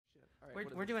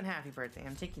We're doing happy birthday.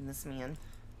 I'm taking this man.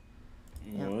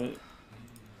 What?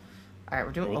 All right,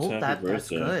 we're doing. What's That's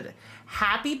good.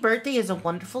 Happy birthday is a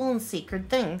wonderful and sacred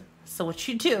thing. So what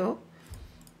you do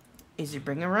is you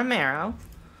bring a Romero.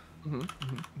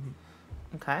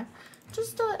 Okay,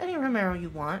 just any Romero you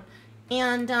want,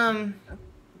 and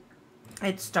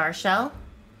it's Star Shell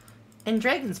and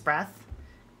Dragon's Breath,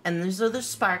 and these are the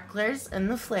sparklers and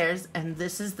the flares, and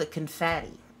this is the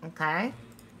confetti. Okay.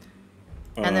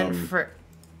 And then for...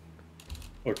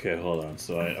 Okay, hold on.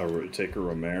 So I take a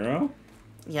Romero.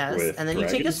 Yes, and then you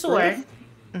take a sword.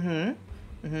 And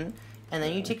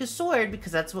then you take a sword,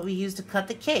 because that's what we use to cut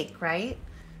the cake, right?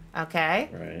 Okay?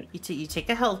 Right. You take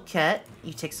a health kit,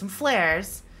 you take some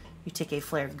flares, you take a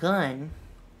flare gun,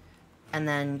 and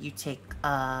then you take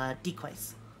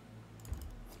decoys.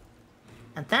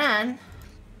 And then,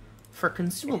 for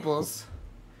consumables,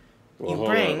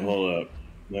 Hold up.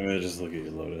 Let me just look at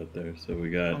your loadout there. So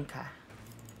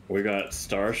we got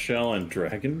Star Shell and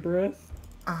Dragon Breath.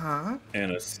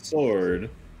 And a sword.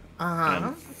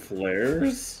 And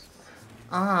flares.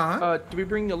 Do we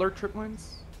bring the alert trip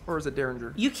lines? Or is it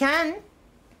Derringer? You can.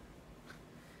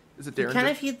 Is it Derringer? You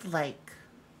can if you'd like.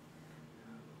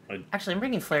 Actually, I'm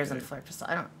bringing flares and a flare pistol.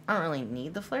 I don't really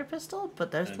need the flare pistol,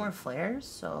 but there's more flares,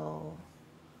 so...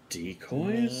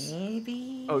 Decoys?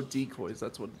 Maybe. Oh, decoys.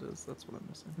 That's what it is. That's what I'm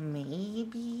missing.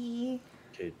 Maybe.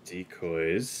 Okay,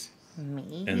 decoys.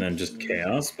 Maybe. And then just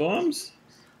chaos bombs?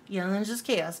 Yeah, and then just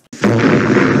chaos.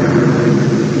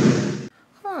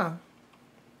 Huh.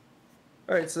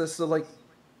 Alright, so like...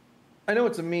 I know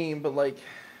it's a meme, but like...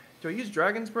 Do I use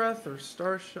Dragon's Breath or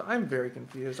Star Shell? I'm very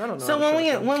confused. I don't know. So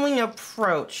when we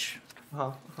approach...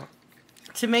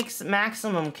 To make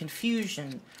maximum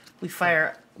confusion, we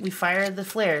fire the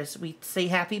flares. We say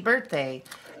happy birthday,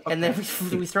 and then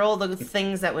we throw all the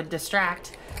things that would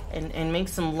distract and make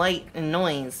some light and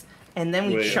noise, and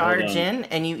then we charge in,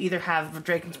 and you either have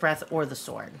Dragon's Breath or the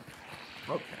sword.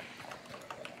 Okay.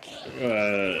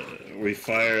 We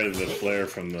fire the flare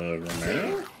from the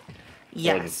Romero?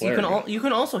 Yes, you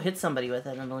can also hit somebody with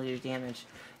it and it'll do damage.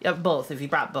 Yeah, both. If you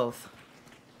brought both,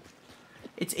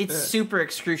 it's super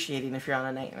excruciating if you're on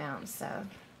a night mount. So.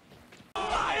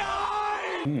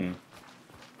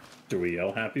 Do we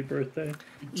yell happy birthday?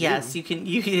 Yes, you can.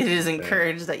 It is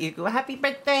encouraged that you go happy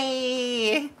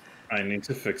birthday. I need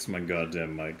to fix my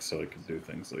goddamn mic so I can do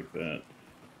things like that.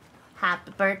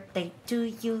 Happy birthday to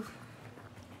you.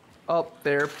 Up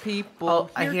there,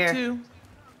 people. I hear. Too.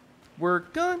 We're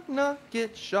gonna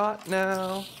get shot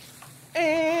now.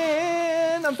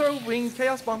 And I'm throwing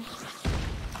chaos bombs.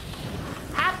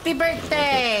 Happy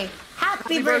birthday!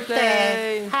 Happy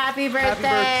birthday! Happy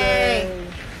birthday!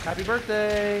 Happy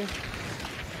birthday!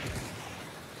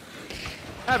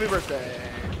 Happy birthday!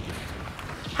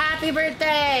 Happy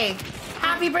birthday!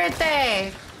 Happy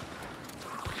birthday!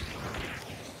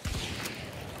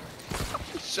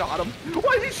 Shot him.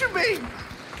 Why did you shoot me?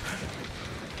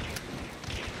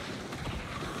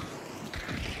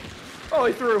 Oh,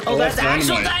 he threw. Oh, that's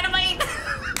actual dynamite!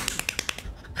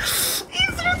 He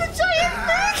threw the giant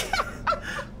thing!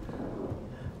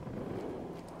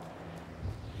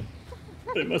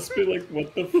 They must be like,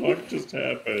 what the fuck just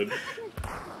happened?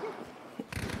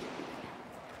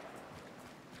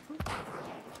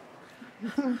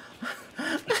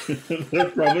 They're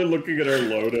probably looking at our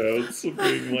loadouts and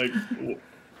being like,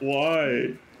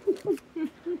 why?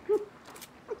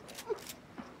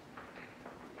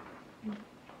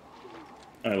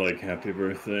 I like happy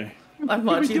birthday. I'm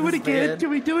Can we do it again? Can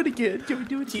we do it again? Can we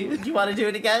do it again? Do you want to do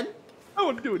it again? I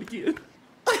want to do it again.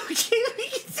 Okay, we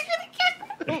can do it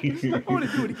again. I want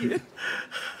to do it again.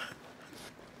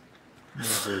 My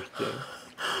birthday.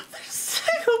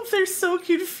 I hope they're so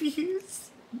confused.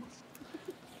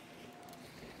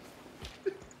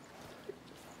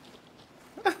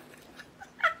 Look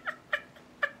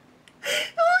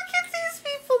at these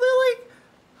people. They're like,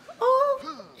 oh,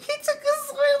 he took a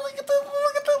sword. Look at the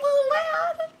little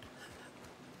lad.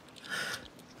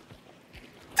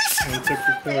 I took the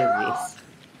corvus.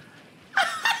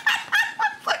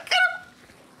 Look at him.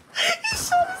 He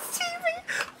shot his teammate.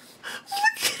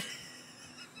 Look at it.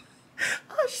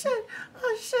 Oh shit.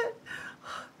 Oh shit.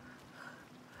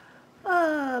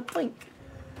 Blink.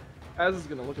 Az is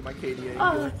gonna look at my KDA and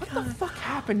Oh, be like, what the fuck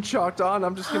happened, Chalked On?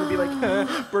 I'm just gonna be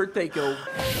like, birthday go.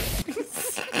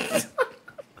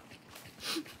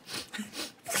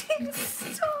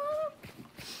 Stop.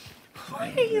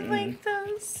 Why are you like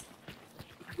this?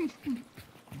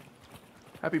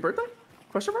 Happy birthday?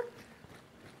 Question mark?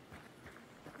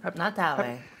 Not that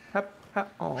way.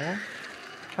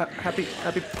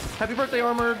 Happy birthday,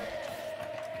 Armored.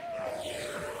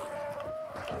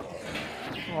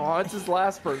 Oh, it's his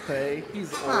last birthday.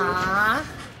 He's old. Aww.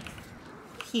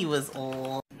 He was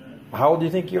old. How old do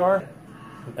you think you are?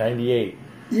 98.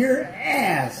 Your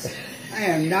ass! I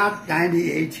am not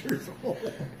 98 years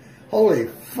old. Holy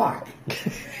fuck.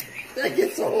 That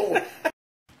gets old.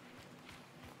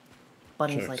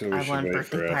 Bunny's like, I want a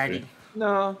birthday party.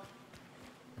 No.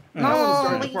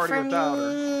 No, wait for me.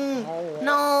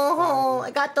 No,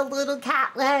 I got the little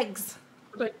cat legs.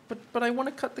 But I want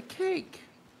to cut the cake.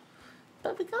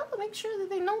 But we gotta make sure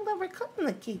that they know that we're cutting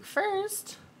the cake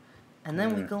first. And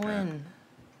then we go in.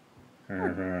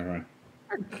 Our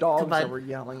dogs that were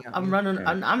yelling at me.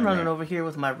 I'm running over here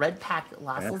with my red packet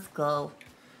loss. Let's go.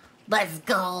 Let's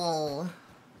go.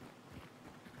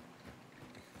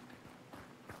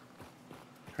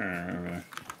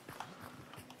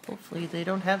 Hopefully they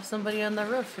don't have somebody on the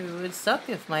roof. It would suck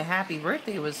if my happy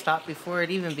birthday was stopped before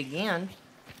it even began.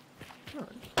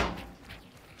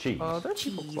 Cheese. That's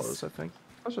close, I think.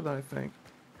 Closer than I think.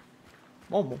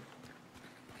 Mobile.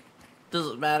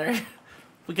 Doesn't matter.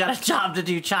 We got a job to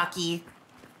do, Chalky.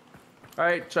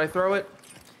 Alright, should I throw it?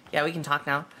 Yeah, we can talk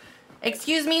now.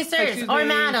 Excuse me, sirs, or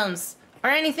madams,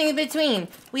 or anything in between.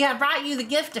 We have brought you the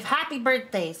gift of happy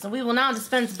birthday, so we will now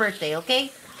dispense birthday,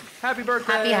 okay? Happy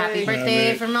birthday! Happy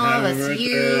birthday from all of us to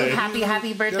you.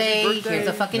 Happy birthday. Here's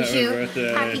a fucking shoe.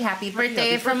 Happy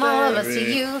birthday from all of us to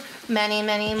you. Many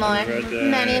more.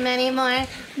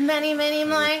 Many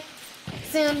more.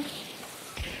 Soon.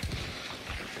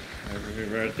 Happy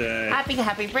birthday. Happy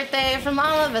birthday from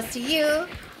all of us to you.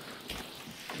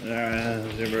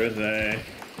 Happy birthday.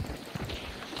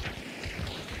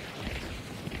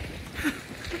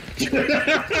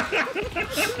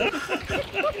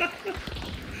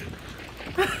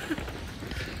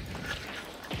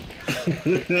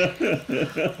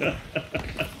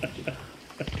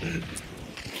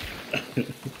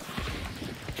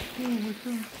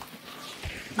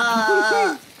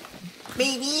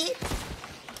 Baby.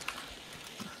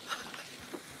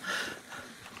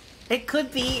 It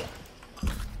could be.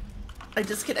 I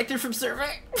disconnected from server.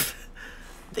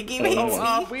 The game hates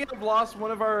me. We have lost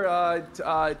one of our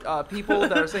people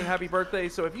that are saying happy birthday.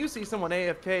 So if you see someone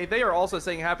AFK, they are also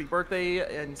saying happy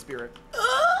birthday in spirit.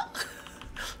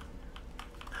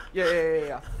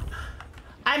 Yeah.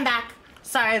 I'm back.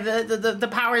 Sorry, the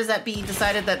powers that be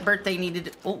decided that birthday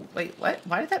needed. Oh wait, what?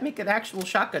 Why did that make an actual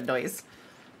shotgun noise?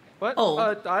 What? Oh,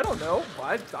 I don't know.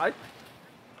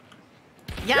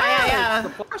 Yeah. The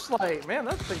flashlight, man,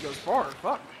 that thing goes far.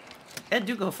 Fuck. It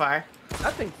do go far.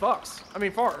 That thing fucks. I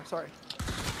mean, far. Sorry.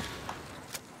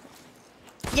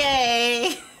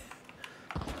 Yay!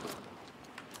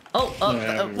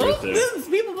 There's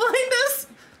people behind us.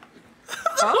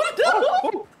 Oh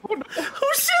no!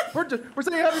 Oh shit! We're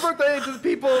saying happy birthday to the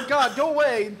people. God, go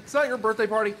away. It's not your birthday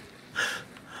party.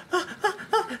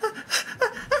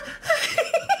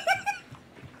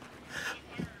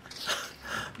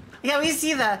 Yeah, we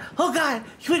see that. Oh god,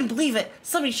 you wouldn't believe it.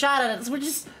 Somebody shot at us. We're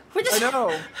just. I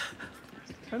know.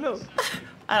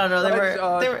 I don't know.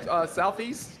 They were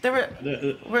southeast.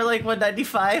 We're like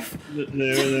 195.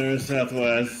 They were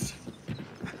southwest.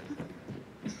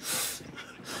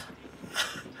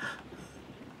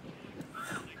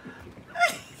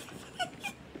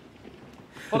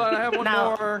 Hold on, I have one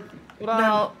more. Hold on.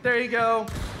 No. There you go.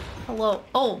 Hello.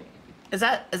 Oh, is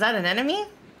that an enemy?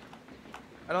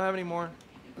 I don't have any more.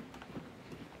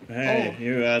 Hey,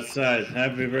 you outside.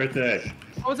 Happy birthday.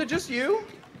 Oh, is it just you?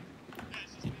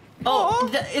 Oh,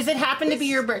 does it happen to be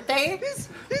your birthday? He's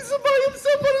by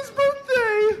himself on his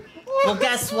birthday. Oh, well,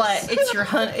 guess what? It's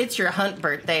your hunt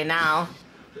birthday now.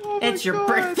 Oh it's your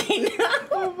birthday now.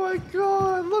 Oh my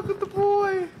god! Look at the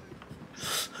boy.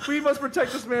 We must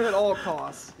protect this man at all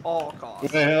costs. All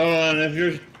costs. Wait, hold on. If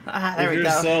you're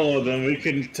solo, then we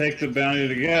can take the bounty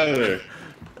together.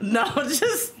 No,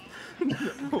 just.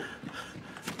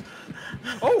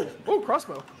 Oh,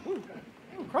 crossbow. Ooh,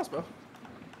 crossbow.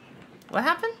 What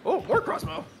happened? Oh, more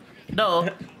crossbow. No,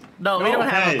 we don't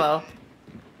have a bow.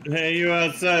 Hey, you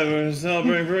outside. We're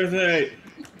celebrating birthday.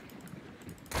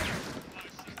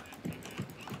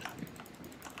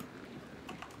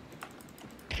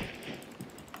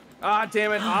 Ah,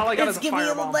 damn it. All I got is a firebomb. Give me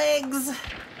the legs.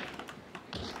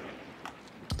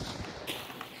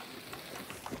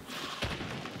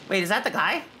 Wait, is that the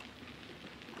guy?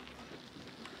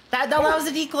 That was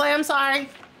a decoy. I'm sorry.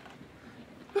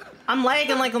 I'm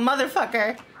lagging like a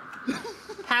motherfucker.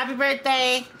 Happy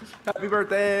birthday. Happy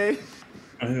birthday.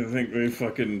 I think we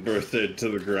fucking birthdayed to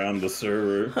the ground the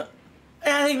server.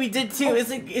 I think we did too.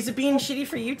 Is it being shitty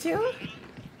for you too?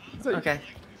 Okay.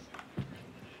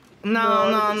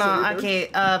 No. Okay,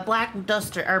 black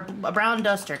duster or a brown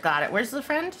duster. Got it. Where's the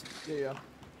friend? Yeah.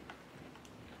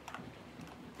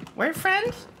 Where,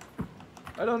 friend?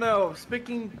 I don't know.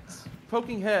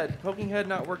 Poking head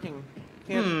not working.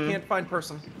 Can't find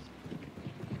person.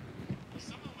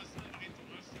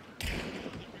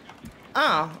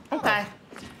 Oh, okay.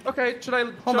 Oh. Okay, should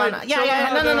I... Hold on.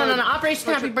 Yeah. No.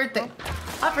 Operation Happy Birthday.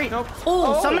 Nope.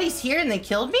 Oh, somebody's here and they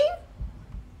killed me?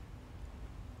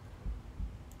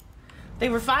 They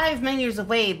were 5 meters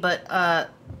away, but,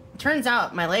 turns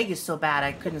out my leg is so bad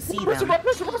I couldn't see them.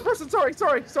 Person. Sorry.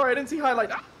 I didn't see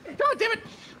highlight. Ah, God damn it.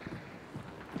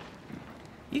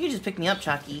 You can just pick me up,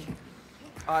 Chucky.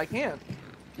 I can't.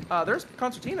 There's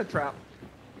concertina trap.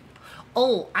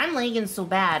 Oh, I'm lagging so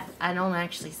bad, I don't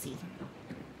actually see.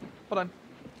 Hold on.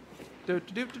 Oh,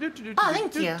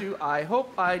 thank you. I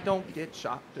hope I don't get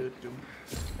shot. There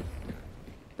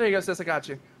you go, sis. I got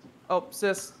you. Oh,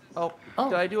 sis. Oh.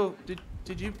 Did I do a...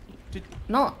 Did you...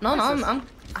 No, I'm...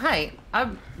 Hi.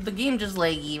 The game just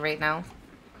laggy right now.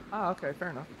 Ah, okay.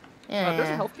 Fair enough. Yeah. There's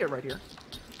a health kit right here.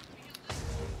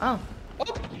 Oh.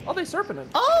 Oh, they serpented.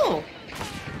 Oh!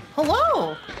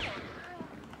 Hello!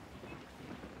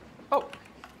 Oh.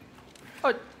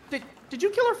 Did you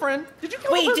kill her friend? Did you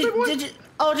kill the birthday boy? Did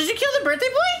you kill the birthday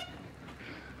boy?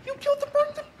 You killed the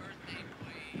birthday...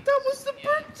 That was the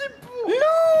birthday boy!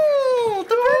 No!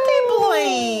 The birthday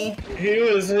boy! He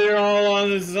was here all on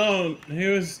his own. He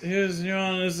was here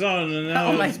on his own, and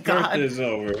now his birthday's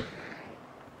over.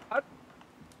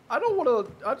 I don't want to...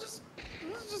 This is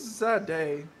just a sad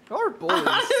day. Y'all are bullies.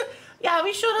 Yeah,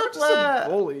 we showed up...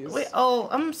 Some bullies. Wait,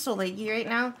 I'm so laggy right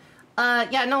now.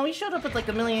 Yeah, no, we showed up with like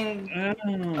a million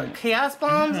chaos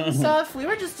bombs and stuff. We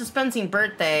were just dispensing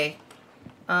birthday.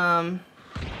 It's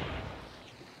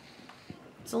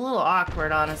a little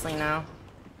awkward, honestly, now.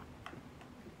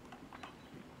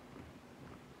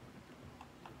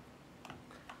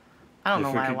 I don't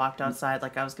know why I walked outside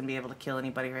like I was gonna be able to kill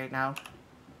anybody right now.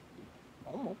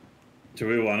 Do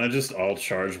we want to just all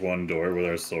charge one door with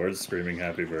our swords, screaming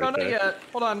happy birthday? No, not yet.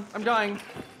 Hold on. I'm dying.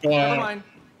 Go on. Never mind.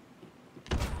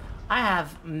 I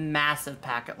have massive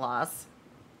packet loss.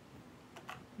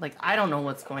 Like, I don't know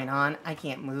what's going on. I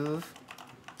can't move.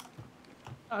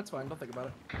 Oh, that's fine. Don't think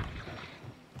about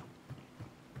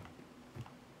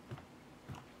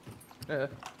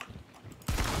it.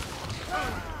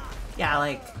 Yeah,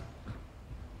 like...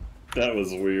 That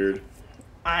was weird.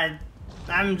 I'm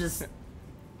just...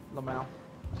 Lamau.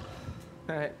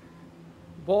 Alright.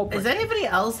 Is anybody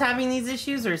else having these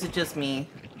issues, or is it just me?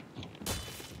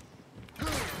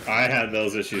 I had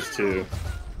those issues too.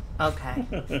 Okay.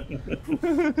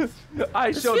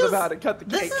 I showed them how to cut the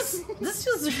cake. This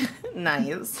feels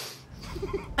nice.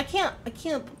 I can't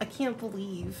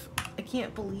believe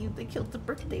they killed the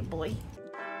birthday boy.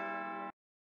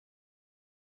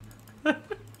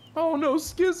 Oh no,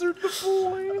 Skizzard the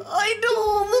boy. I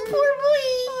know, the poor boy.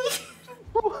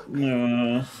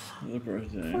 No, the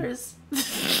birthday. Where's...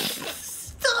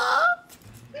 Stop!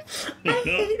 I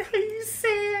hate how you say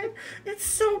it. It's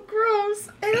so gross.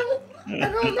 I don't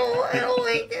know. I don't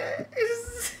like it.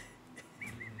 It's...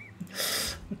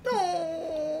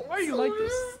 No. Why are you like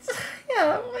this?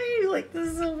 Yeah, why are you like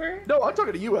this, Silver? No, I'm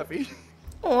talking to you, Effie.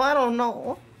 Oh, I don't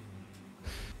know.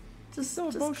 Just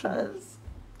emotional. Cause.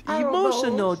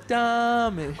 Emotional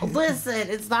damage. Listen,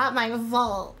 it's not my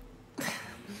fault.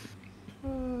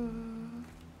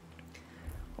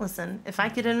 Listen, if I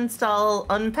could install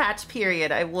unpatched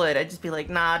period, I would. I'd just be like,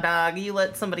 nah, dog, you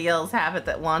let somebody else have it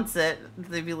that wants it.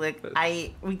 They'd be like,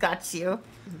 we got you.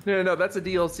 No, that's a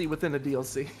DLC within a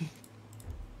DLC.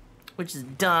 Which is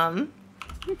dumb.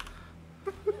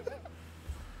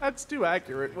 That's too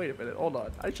accurate. Wait a minute, hold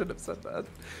on. I shouldn't have said that.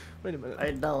 Wait a minute. I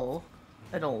know.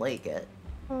 I don't like it.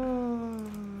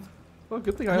 Well,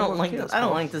 good thing I don't like this. I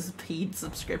don't like this paid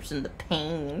subscription to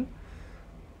Pain.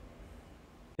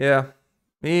 Yeah.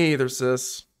 Me either,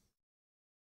 sis.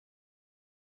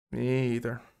 Me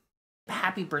either.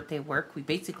 Happy birthday work. We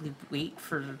basically wait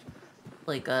for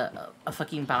like a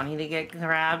fucking bounty to get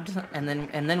grabbed, and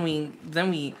then we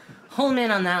home in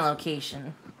on that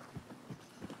location.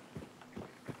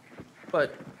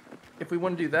 But if we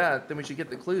want to do that, then we should get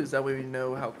the clues. That way we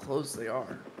know how close they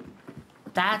are.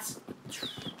 That's true.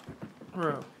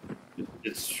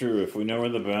 It's true. If we know where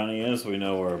the bounty is, we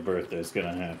know where our birthday's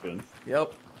gonna happen.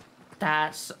 Yep.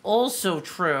 That's also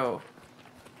true.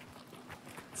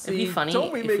 See, It'd be funny.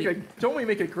 Don't we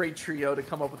make a great trio to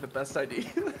come up with the best idea?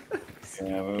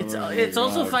 Yeah, it's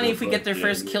also funny if we get there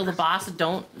first, kill the boss,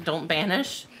 don't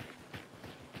banish.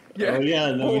 Yeah. Oh yeah,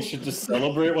 and then we should just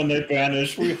celebrate when they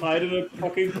banish. We hide in a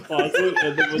fucking closet,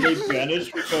 and then when they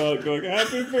banish, we go out going,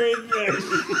 happy birthday!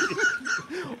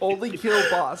 Only kill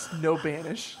boss, no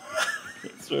banish.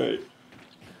 That's right.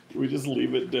 We just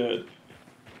leave it dead.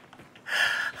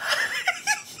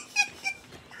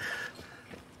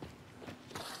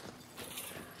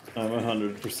 I'm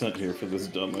 100% here for this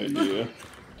dumb idea.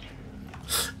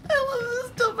 I love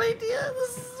this dumb idea.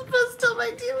 This is the best dumb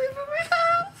idea we've ever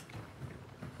had.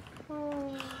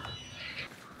 Oh.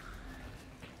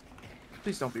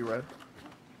 Please don't be red.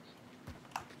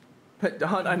 But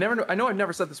Don, I know I've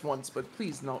never said this once, but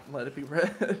please don't let it be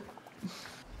red.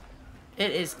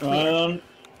 It is clear.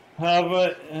 How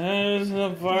about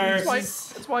the fire? It's white.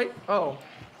 It's white. Oh.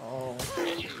 Oh.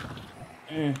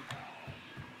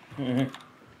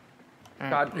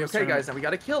 God. Okay, guys. Now we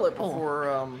gotta kill it before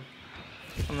I'm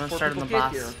gonna before start on people the get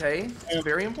boss. here. Okay. It's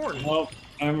very important. Well,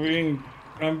 I'm being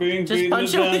Just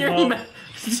punch him with your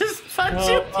just punch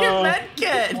him with your med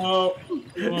kit. Oh,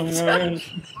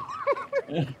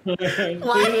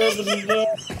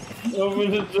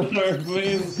 open the door,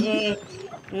 please.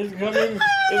 It's coming.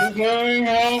 It's coming.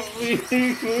 Help me,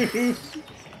 please.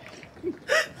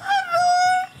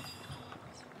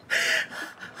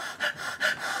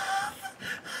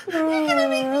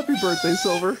 Happy birthday,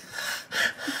 Silver.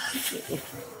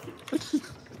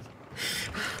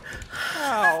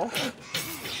 Ow.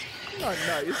 Not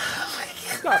nice.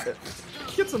 Stop it.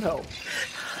 Get some help.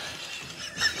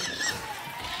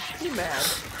 You mad?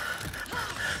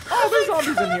 Oh, there's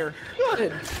zombies in here.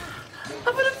 Good.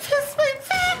 I'm gonna piss my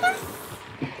pants.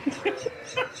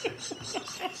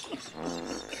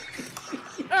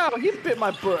 Ow, he bit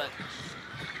my butt.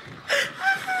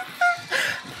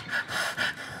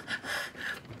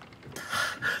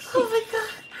 Oh my god.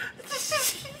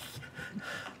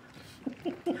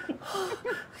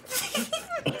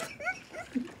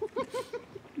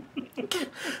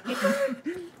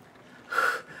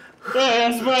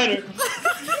 Oh, spider!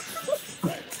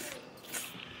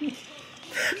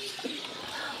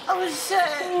 Oh shit.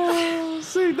 Oh,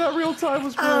 seeing that real time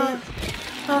was great.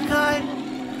 Oh god.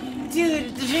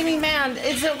 Dude, the dreaming man,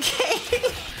 it's okay.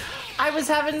 I was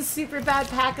having super bad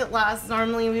packet loss.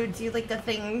 Normally we would do like a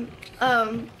thing.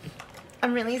 I'm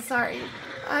really sorry.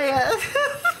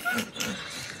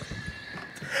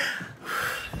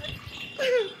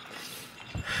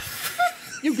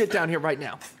 You get down here right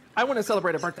now. I want to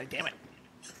celebrate a birthday, damn it.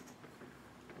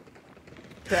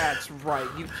 That's right,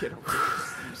 you get over here,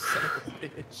 you son of a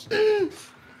bitch.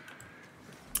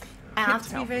 I have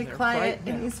to be very quiet,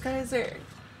 and these guys are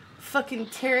fucking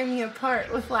tearing me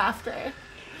apart with laughter.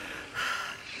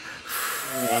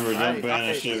 Remember, don't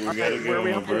banish it. We gotta get on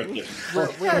my birthday.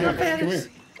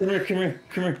 Come here.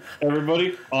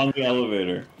 Everybody on the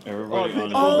elevator. Everybody on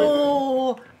the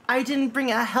elevator. I didn't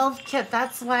bring a health kit.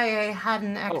 That's why I had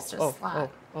an extra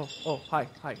slot. Hi.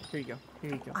 Here you go.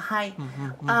 Hi.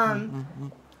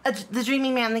 The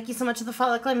Dreaming Man, thank you so much for the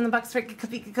follow, climbing the box,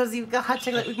 because you got hot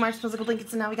chocolate with marshmallows, little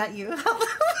blankets, and now we got you.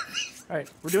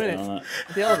 Alright, we're doing it.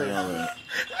 The elevator. On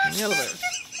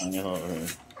the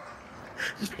elevator.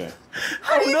 Okay.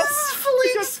 Oh no! This is fully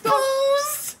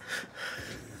exposed!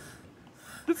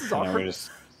 This is awkward. This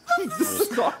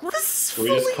is awkward. We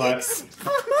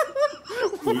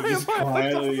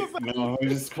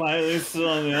just quietly sit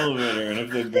on the elevator, and if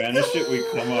they banish it, we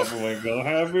come up and we go,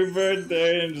 "Happy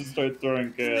birthday," and just start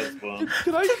throwing chaos bombs.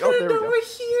 Can I? Oh, there we go. We're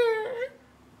here.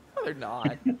 No, they're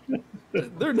not.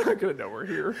 They're not gonna know we're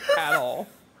here at all.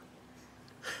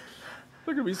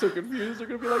 They're gonna be so confused. They're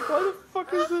gonna be like, "Why the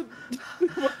fuck is it?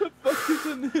 What the fuck is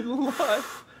it in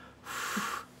life?"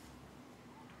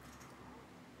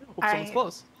 Oh, someone's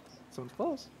close. Someone's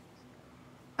close.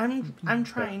 I'm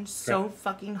trying so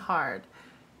fucking hard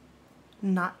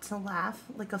not to laugh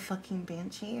like a fucking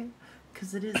banshee,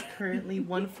 because it is currently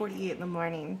 1:48 in the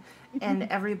morning and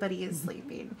everybody is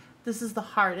sleeping. This is the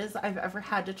hardest I've ever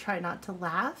had to try not to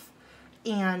laugh,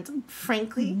 and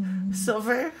frankly,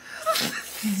 Silver.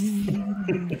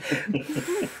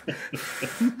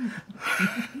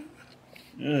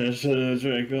 Yeah, should have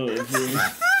tranquility.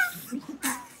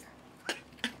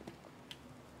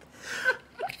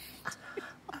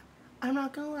 I'm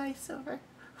not gonna lie, Silver.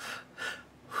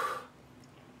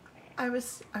 I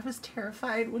was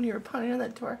terrified when you were pounding on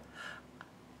that door.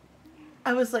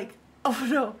 I was like, oh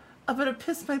no, I'm gonna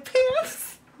piss my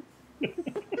pants.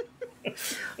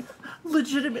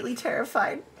 Legitimately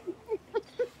terrified.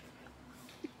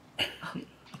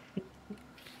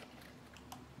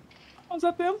 Oh, is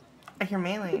that them? I hear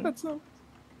mailing. That's them.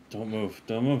 Don't move.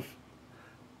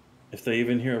 If they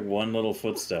even hear one little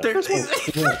footstep. Don't move.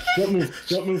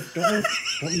 Don't move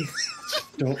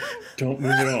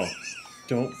at all.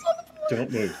 Don't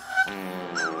move.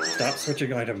 Stop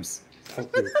switching items.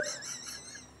 Don't move.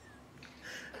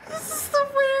 This is the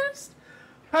worst.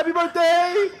 Happy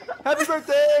birthday! Happy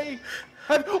birthday!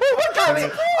 Oh my god!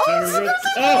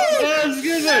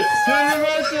 Excuse me! Happy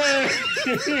birthday!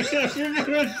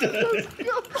 Happy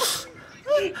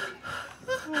birthday!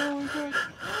 Oh my god.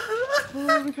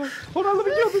 Oh my god. Hold on, let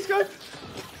me kill this guy.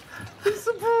 It's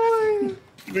a boy.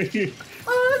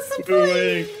 Oh, it's a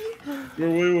boy.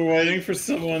 We were waiting for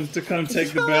someone to come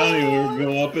take the bounty. We would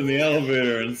go up in the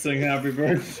elevator and sing happy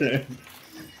birthday.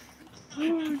 Oh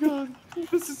my god.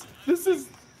 This is.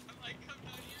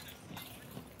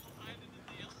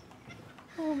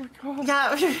 Oh my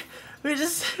god. Yeah, we're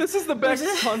just. This is the best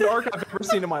stunned arc I've ever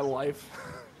seen in my life.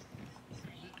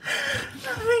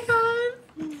 Oh my god.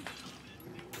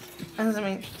 I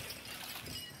mean.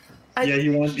 Yeah,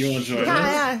 you want to join us?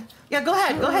 Yeah. Go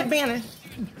ahead, Banner.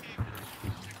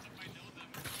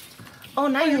 Oh,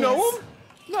 nice. You know him?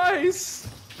 Nice.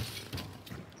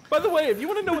 By the way, if you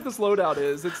want to know what this loadout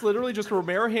is, it's literally just a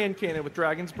Romero hand cannon with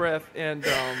Dragon's Breath and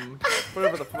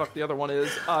whatever the fuck the other one is.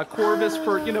 Corvus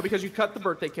for because you cut the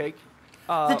birthday cake.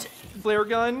 Flare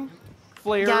gun,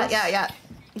 flares.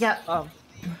 Yeah.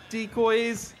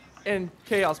 Decoys and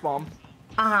chaos bomb.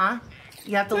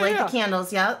 You have to light the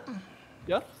candles. Yep.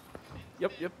 Yep.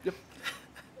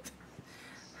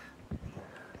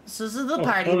 So this is the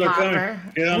party popper.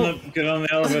 Get on the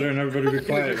elevator and everybody be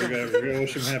quiet. We gotta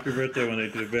wish them happy birthday when they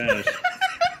do vanish.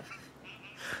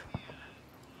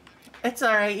 It's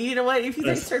alright. You know what? If you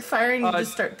guys start firing, you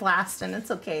just start blasting.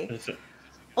 It's okay.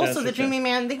 Also, the Dreamy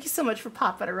Man, thank you so much for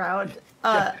popping around.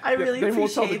 I really appreciate it. They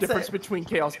won't tell the difference between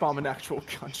Chaos Bomb and actual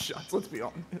gunshots, let's be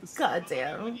honest. God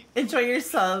damn. Enjoy your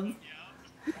sub.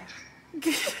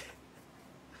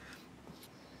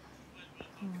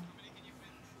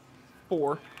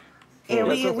 4. Yeah,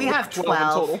 we have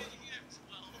 12. Total.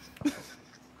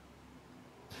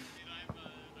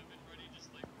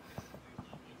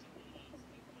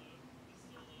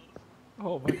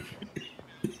 Oh my god.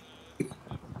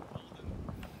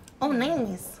 Oh,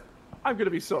 nice. I'm gonna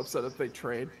be so upset if they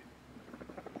trade.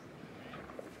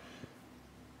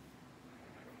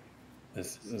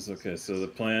 That's okay. So the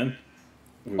plan.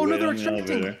 Oh no, they're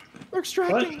extracting. They're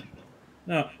extracting.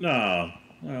 What? No.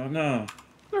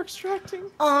 They're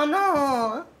extracting. Oh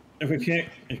no.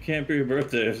 It can't be your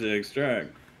birthday if they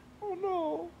extract. Oh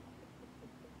no.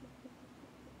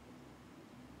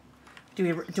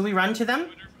 Do we run to them?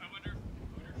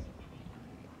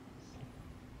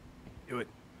 Do it.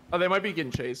 Oh, they might be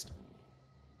getting chased.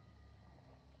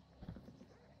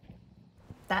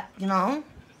 That, you know?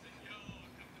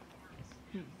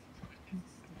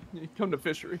 You come to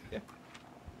fishery. Yeah.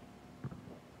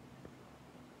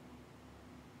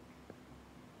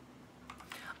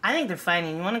 I think they're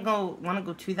fighting. You wanna go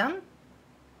to them?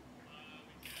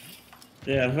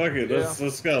 Yeah, fuck it.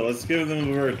 Let's go. Let's give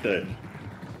them a birthday.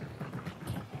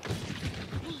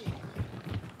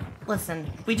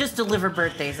 Listen, we just deliver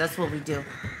birthdays. That's what we do.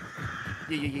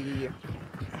 Yeah.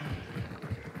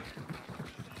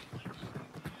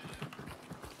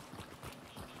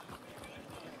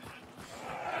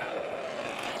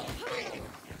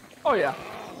 Oh yeah.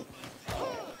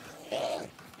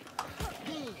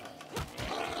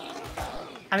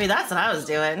 I mean, that's what I was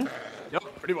doing. Yep,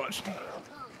 pretty much.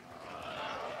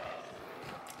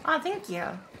 Oh, thank you.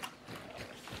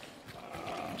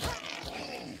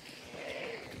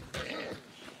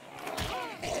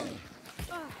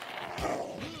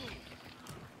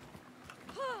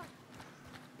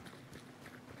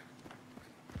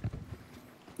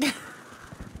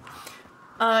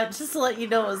 Just to let you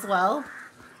know as well,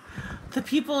 the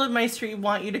people in my stream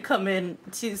want you to come in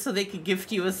so they can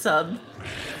gift you a sub.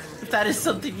 If that is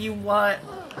something you want,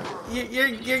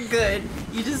 you're good.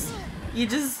 You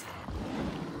just.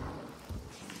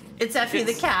 It's Effie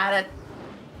the cat.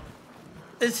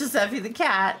 It's just Effie the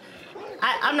cat.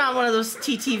 I'm not one of those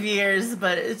TTVers,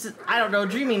 but it's I don't know.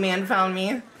 Dreamy Man found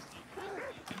me.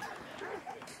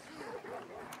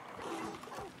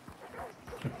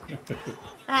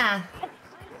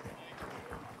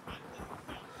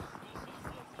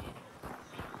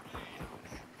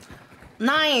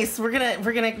 Nice. We're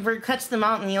gonna catch them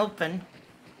out in the open.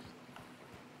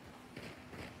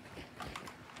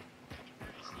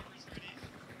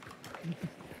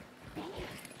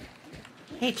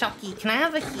 Hey Chucky, can I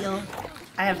have a heal?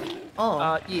 I have.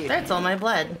 Oh, yeah. That's all my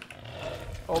blood.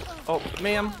 Oh,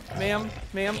 ma'am.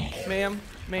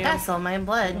 That's all my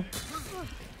blood.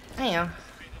 Damn.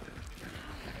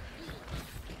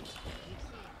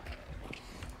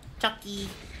 Chucky.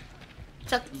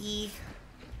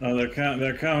 Oh, they're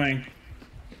coming.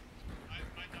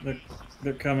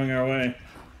 They're coming our way.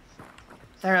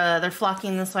 They're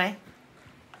flocking this way.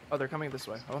 Oh, they're coming this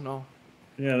way. Oh no.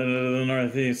 Yeah, they're to the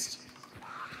northeast.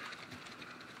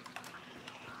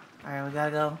 All right, we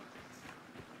gotta go.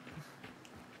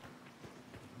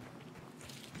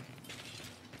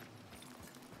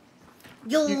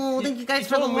 Yo, thank you guys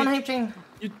for the one hype train.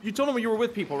 You told him you were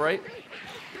with people, right?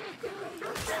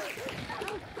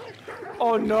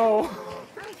 Oh no.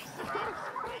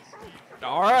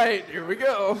 All right, here we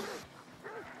go.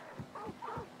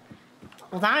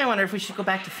 Well, now I wonder if we should go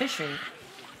back to fishing.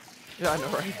 Yeah, I know,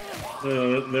 right?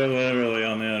 They're literally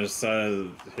on the other side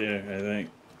of here, I think.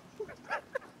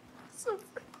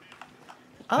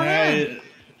 Oh, hey, yeah.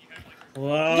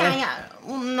 Hello? Yeah.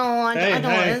 Well, no, I don't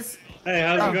want this. Hey,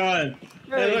 how's it going?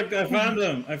 Hey, look, I found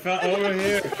them. I found over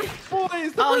here.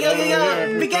 Boys, yo.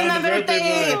 Begin the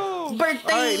birthday.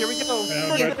 Birthday. All right, here we go.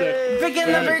 Begin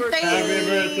the birthday. Happy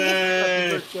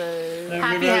birthday.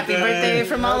 Happy birthday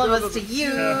from all of us to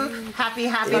you. Happy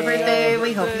birthday.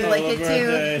 We hope you like it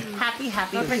too. Happy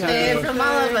birthday from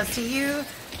all of us to you.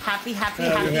 Happy birthday.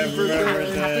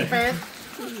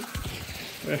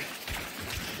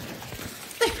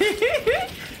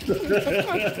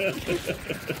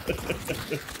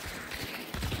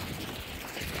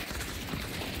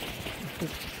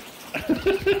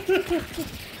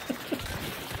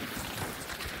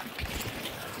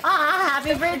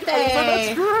 Happy birthday!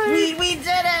 That's great. We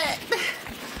did it!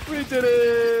 We did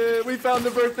it! We found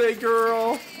the birthday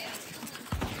girl.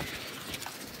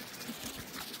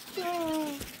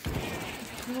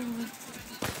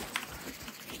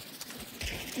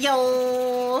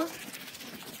 Yo!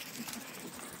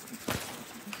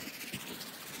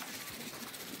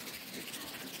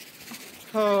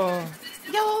 Oh.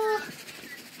 Yo!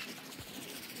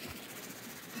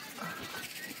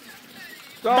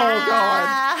 Oh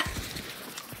God!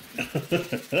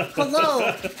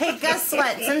 Hello. Hey, guess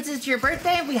what? Since it's your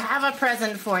birthday, we have a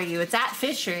present for you. It's at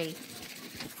Fishery.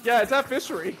 Yeah, it's at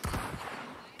Fishery.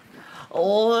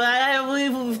 Oh,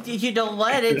 you know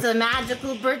what? It's a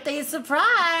magical birthday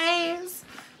surprise.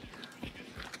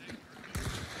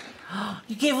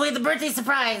 You gave away the birthday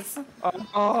surprise.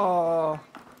 Oh.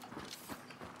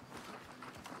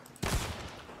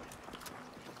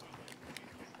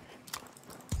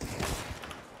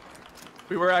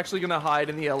 We were actually gonna hide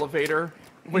in the elevator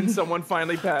when someone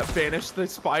finally banished the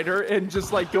spider and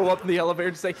just like go up in the elevator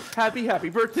and say, happy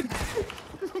birthday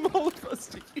from all of us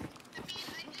to you.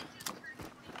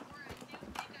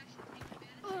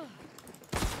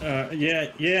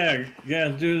 Yeah,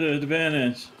 do the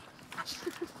banish.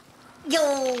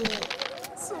 Yo!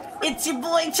 It's your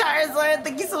boy Charizard.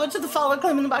 Thank you so much for the follow.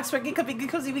 Climb in the box, Ricky, Cuppy, good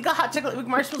cozy. We got hot chocolate with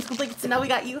marshmallows complete. So now we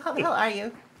got you. How the hell are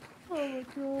you? Oh my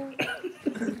God.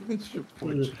 It's your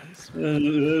boy This is my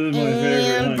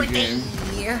favorite hunt game.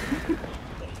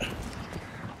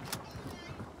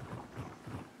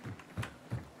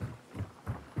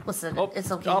 Listen, Oh,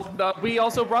 it's okay. we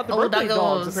also brought the birthday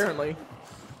dogs, apparently.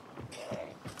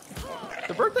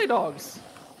 The birthday dogs.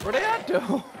 Where they at,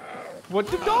 though? What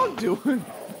the dog doing?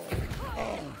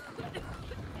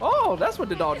 Oh, that's what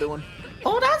the dog doing.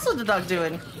 Oh, that's what the dog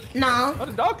doing. No. Oh,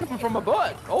 the dog coming from a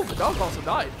butt. Oh, the dog also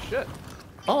died. Shit.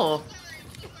 Oh.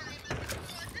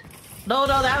 No,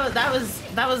 that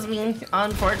was me,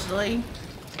 unfortunately.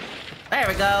 There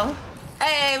we go.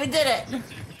 Hey, we did it.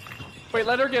 Wait,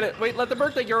 let her get it. Wait, let the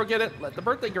birthday girl get it. Let the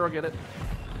birthday girl get it.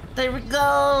 There we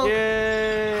go.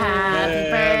 Yay! Happy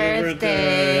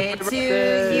birthday to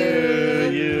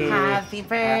you. Happy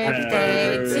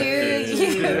birthday to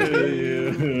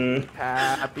you.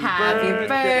 Happy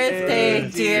birthday,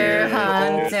 dear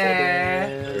Hunter.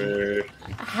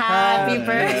 Happy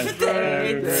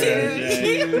birthday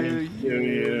to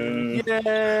you.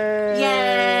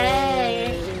 Yay!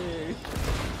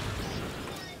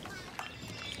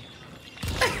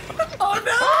 Oh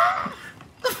no!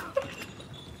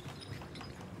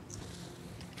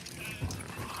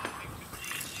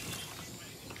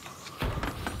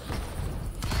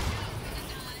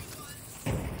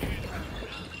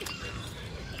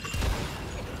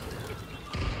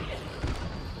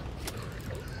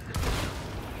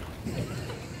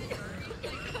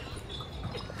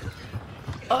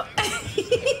 Oh.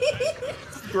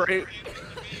 Great.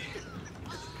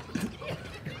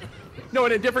 No,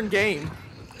 in a different game.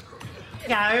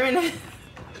 Yeah, I mean...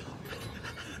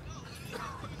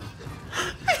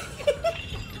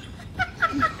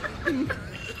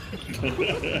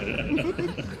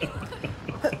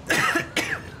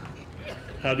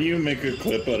 How do you make a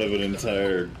clip out of an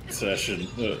entire session?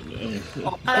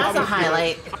 Oh, that's a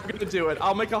highlight. I'm gonna do it.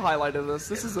 I'll make a highlight of this.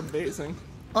 This is amazing.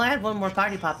 Oh, I had one more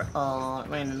party popper. Oh, it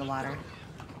ran in the water.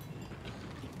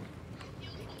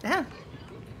 Yeah.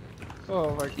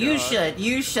 Oh my God.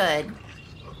 You should.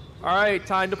 All right,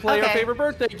 time to play our Okay. favorite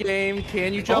birthday game.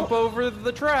 Can you jump over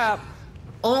the trap?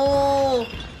 Oh.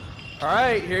 All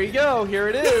right, here you go. Here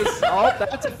it is. Oh,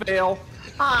 that's a fail.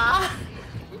 Ah.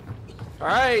 All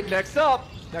right, next up.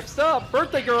 Next up,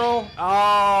 birthday girl.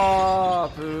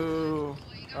 Ah, boo.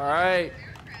 All right.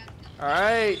 All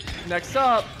right. Next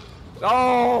up.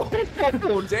 Oh,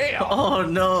 oh damn. Oh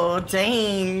no,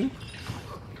 dang.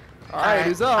 All right,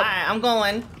 who's up? All right, I'm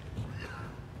going.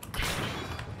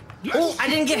 Oh, I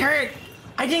didn't get hurt.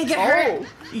 I didn't get hurt.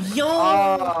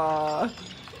 Yo.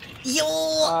 Yo,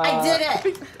 I did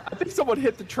it. I think someone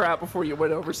hit the trap before you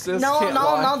went over, sis. No, Can't no,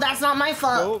 lie. no, that's not my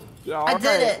fault. No. I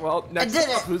did it. Well, next I did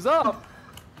up, it. who's up?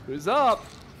 Who's up?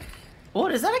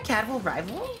 What, is that a Cadwell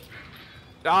rival?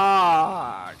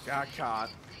 Ah, got caught.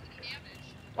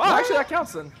 Well, actually, that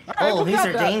counts then. All right, Oh, we'll these count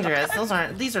are that.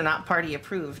 dangerous. These are not party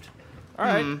approved. All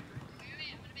right.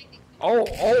 Oh,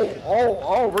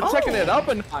 we're taking it up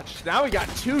a notch. Now we got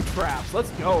 2 traps. Let's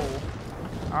go.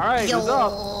 All right, Yo. who's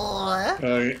up?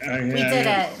 We did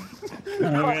it.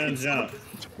 I'm gonna jump.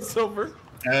 Silver.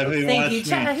 Abby, Thank watch you, me.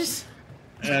 Josh.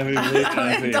 Abby, look,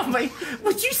 Abby.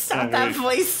 Would you stop that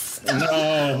voice?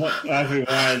 No, Abby,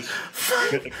 watch.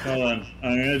 Hold on.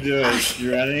 I'm gonna do it.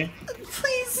 You ready?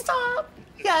 Please stop.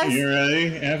 Yes. You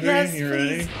ready, Abby? Yes, you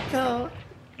please. ready? Go.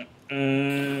 I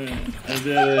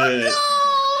did it. No.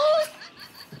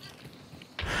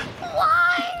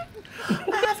 Why?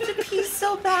 I have to pee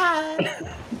so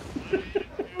bad.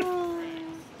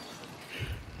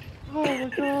 Oh my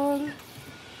god.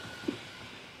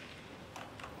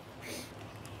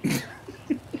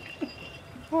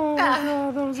 Oh my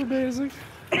god, that was amazing.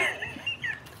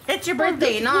 It's your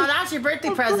birthday. No, that's your birthday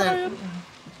present.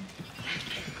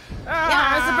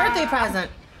 Yeah, it's a birthday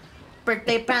present.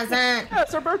 Birthday present. Yeah,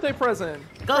 it's our birthday present.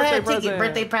 Go ahead, take your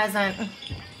birthday present.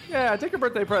 Yeah, take your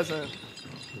birthday present.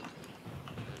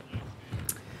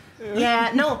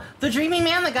 Yeah, no, the dreaming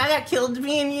man, the guy that killed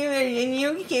me and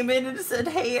you, he came in and said,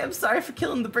 "Hey, I'm sorry for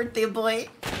killing the birthday boy."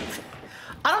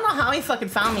 I don't know how he fucking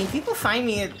found me. People find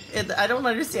me, I don't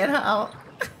understand how.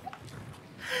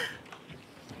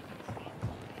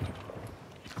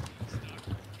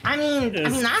 I mean,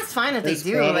 that's fine if they It's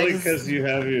do. probably because you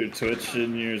have your Twitch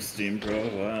and your Steam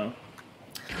profile.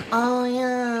 Oh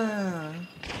yeah.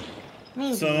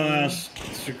 Maybe. Someone else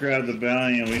should grab the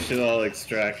bounty and we should all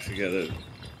extract together.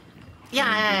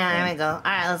 Yeah, there we go. All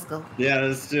right, let's go. Yeah,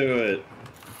 let's do it.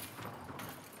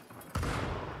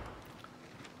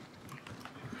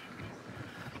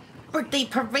 Birthday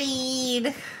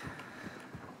parade.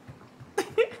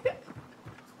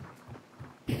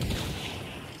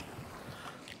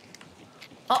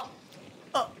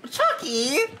 Oh,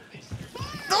 Chucky.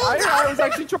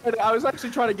 I was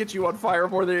actually trying to get you on fire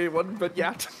more than anyone, but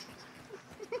yeah.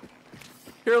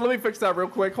 Here, let me fix that real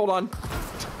quick. Hold on.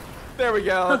 There we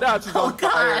go. Now she's on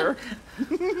fire.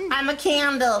 I'm a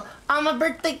candle. I'm a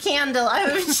birthday candle.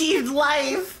 I've achieved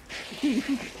life.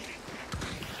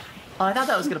 Oh, I thought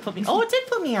that was gonna put me. Oh, it did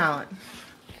put me out.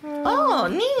 Oh,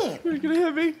 neat. You're gonna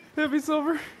hit me. Hit me,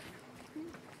 Silver.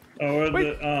 Oh, where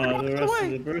Wait, the rest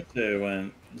of the birthday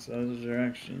went. So that was your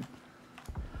action.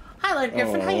 Hi, Lord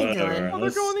Griffin. How you whatever. doing? Oh,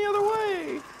 they're going the other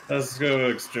way. Let's go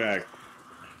extract.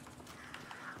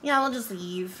 Yeah, we'll just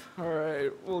leave. All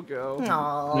right, we'll go. They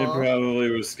Aww. probably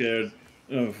were scared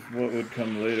of what would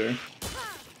come later.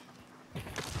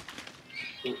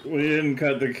 We didn't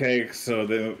cut the cake, so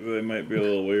they might be a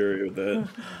little weary with that.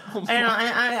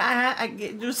 I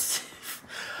get just.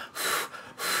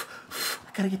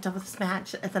 I gotta get done with this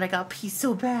match, and then I got pee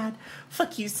so bad.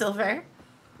 Fuck you, Silver.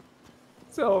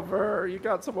 Silver, you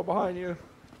got someone behind you.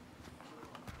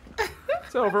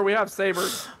 Silver, we have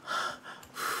sabers.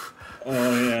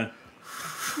 Oh yeah.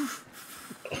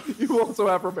 You also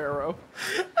have Romero.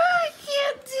 I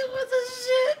can't deal with this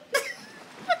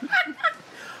shit.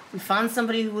 We found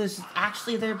somebody who was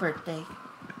actually their birthday.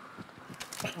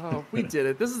 Oh, we did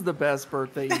it. This is the best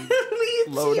birthday We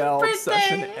loadout birthday.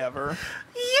 session ever.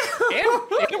 Yeah.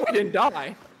 And we didn't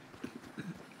die.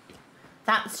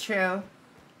 That's true.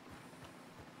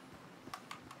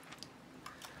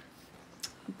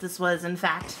 This was, in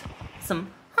fact,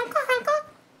 some hunka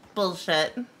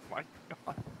bullshit. Oh my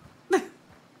god.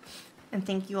 And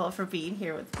thank you all for being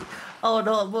here with me. Oh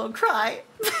no, I'm gonna cry.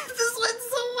 This went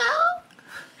so well.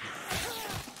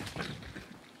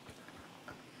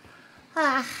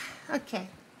 Ah, okay.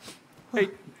 Hey,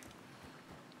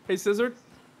 Scissor.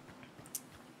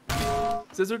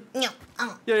 Scissor? No.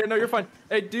 Oh. Yeah, no, you're fine.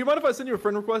 Hey, do you mind if I send you a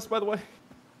friend request, by the way?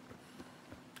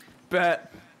 Bet.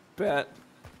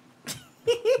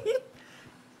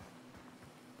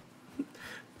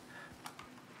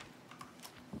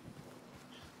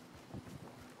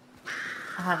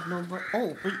 I have no more.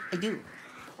 Oh, wait, I do.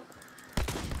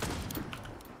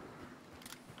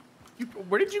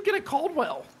 Where did you get a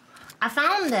Caldwell? I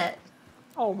found it.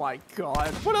 Oh my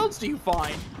god. What else do you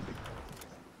find?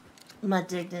 My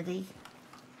dignity.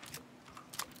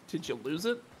 Did you lose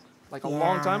it? Like a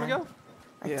long time ago?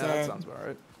 I yeah, did. that sounds about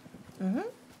right. Mm-hmm.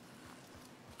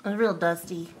 It was real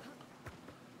dusty.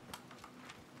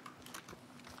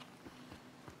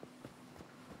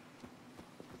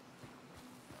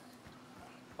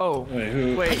 Oh, wait,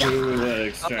 who would that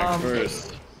extract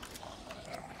first?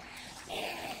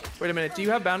 Wait a minute, do you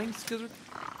have bounties, Skizzer?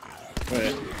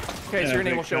 Wait. Okay, so your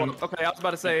name will show up. Okay, I was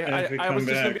about to say, I was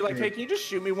just gonna be like, back, hey, can you just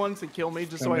shoot me once and kill me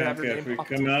just so I have your name? We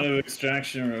come out of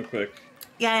extraction real quick.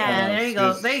 Yeah, there you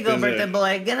go. There you go, birthday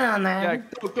boy. Get on there.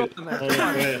 Yeah, go in there. Hold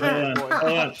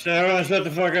on. Everyone shut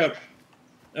the fuck up.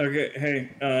 Okay, hey,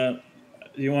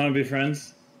 you want to be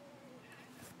friends?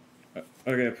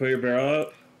 Okay, put your barrel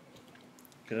up.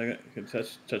 Can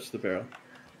touch the barrel.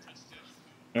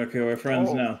 Okay, we're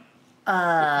friends now.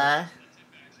 Yeah,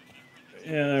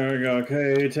 there we go.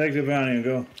 Okay, take the bounty and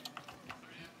go.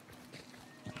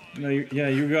 No, you go.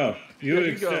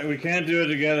 You go. We can't do it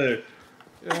together.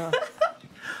 Yeah.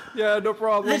 Yeah, no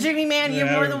problem. The journeyman,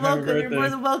 you're more than welcome. You're more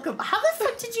than welcome. How the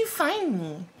fuck did you find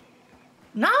me?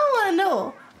 Now I want to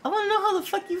know. I want to know how the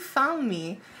fuck you found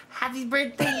me. Happy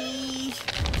birthday.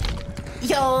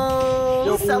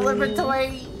 Yo,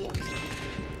 celebratory.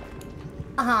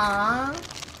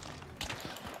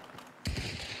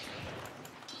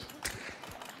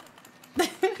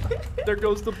 There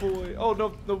goes the boy. Oh, no,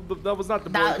 that was not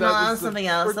the boy. That was something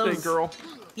else. Birthday girl.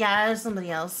 Yeah, that was somebody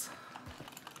else.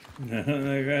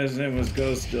 That guy's name was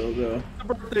Ghost still, though.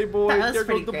 The birthday boy. There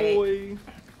goes the boy.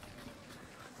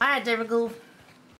 Alright, there we go.